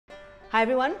Hi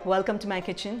everyone, welcome to my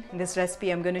kitchen. In this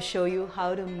recipe I'm going to show you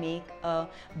how to make a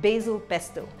basil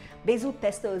pesto. Basil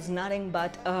pesto is nothing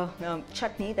but a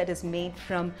chutney that is made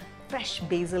from fresh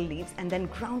basil leaves and then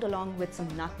ground along with some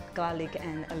nut, garlic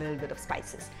and a little bit of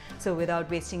spices. So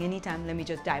without wasting any time, let me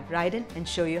just dive right in and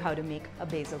show you how to make a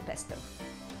basil pesto.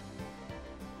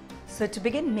 So to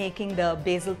begin making the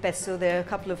basil pesto, there are a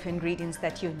couple of ingredients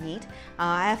that you need.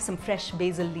 I have some fresh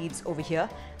basil leaves over here.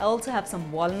 I also have some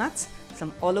walnuts,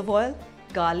 some olive oil,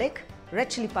 garlic, red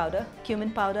chili powder,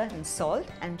 cumin powder and salt,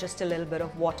 and just a little bit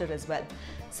of water as well.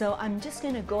 So I'm just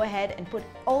going to go ahead and put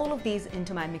all of these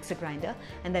into my mixer grinder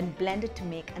and then blend it to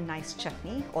make a nice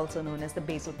chutney, also known as the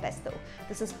basil pesto.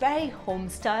 This is very home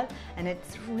style and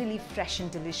it's really fresh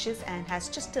and delicious and has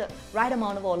just the right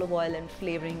amount of olive oil and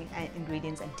flavoring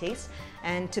ingredients and taste.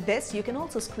 And to this you can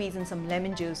also squeeze in some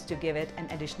lemon juice to give it an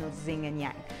additional zing and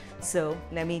yang. So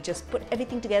let me just put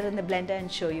everything together in the blender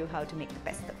and show you how to make the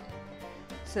pesto.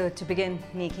 So to begin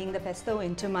making the pesto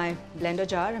into my blender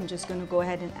jar, I'm just going to go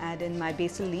ahead and add in my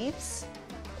basil leaves.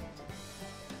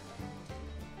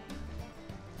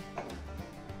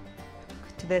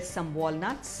 To this some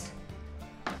walnuts,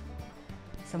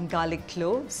 some garlic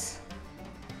cloves.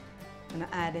 I'm going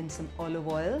to add in some olive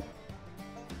oil,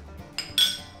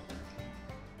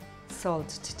 salt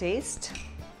to taste,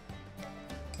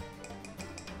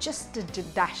 just a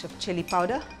dash of chili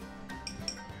powder,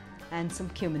 and some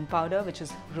cumin powder which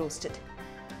is roasted.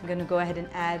 I'm going to go ahead and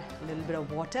add a little bit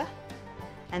of water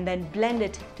and then blend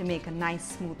it to make a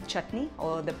nice smooth chutney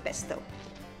or the pesto.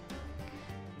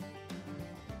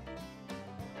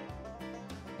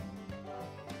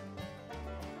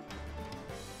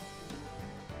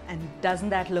 And doesn't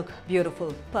that look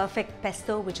beautiful? Perfect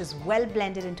pesto which is well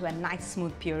blended into a nice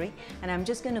smooth puree. And I'm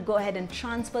just going to go ahead and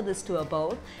transfer this to a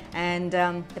bowl and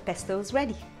the pesto is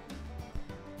ready.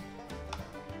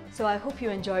 So I hope you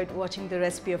enjoyed watching the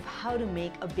recipe of how to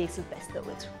make a basil pesto.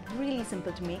 It's really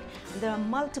simple to make and there are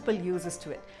multiple uses to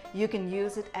it. You can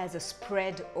use it as a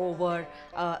spread over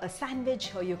a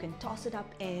sandwich, or you can toss it up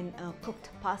in cooked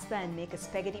pasta and make a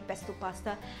spaghetti pesto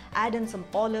pasta. Add in some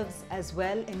olives as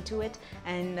well into it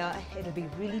and it'll be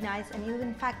really nice. And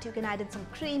in fact you can add in some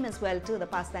cream as well to the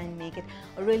pasta and make it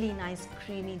a really nice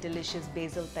creamy delicious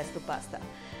basil pesto pasta.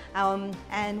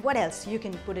 And what else? You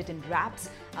can put it in wraps,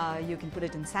 you can put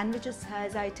it in sandwiches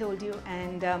as I told you,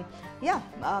 and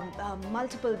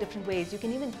multiple different ways. You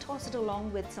can even toss it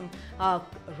along with some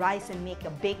rice and make a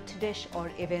baked dish, or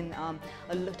even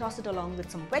toss it along with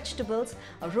some vegetables,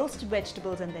 roasted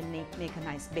vegetables, and then make a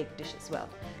nice baked dish as well.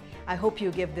 I hope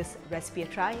you give this recipe a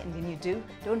try, and when you do,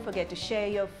 don't forget to share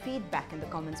your feedback in the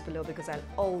comments below because I'll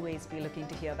always be looking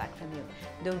to hear back from you.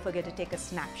 Don't forget to take a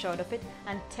snapshot of it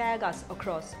and tag us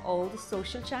across all the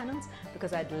social channels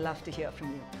because I'd love to hear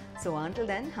from you. So until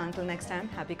then, until next time,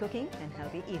 happy cooking and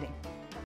healthy eating.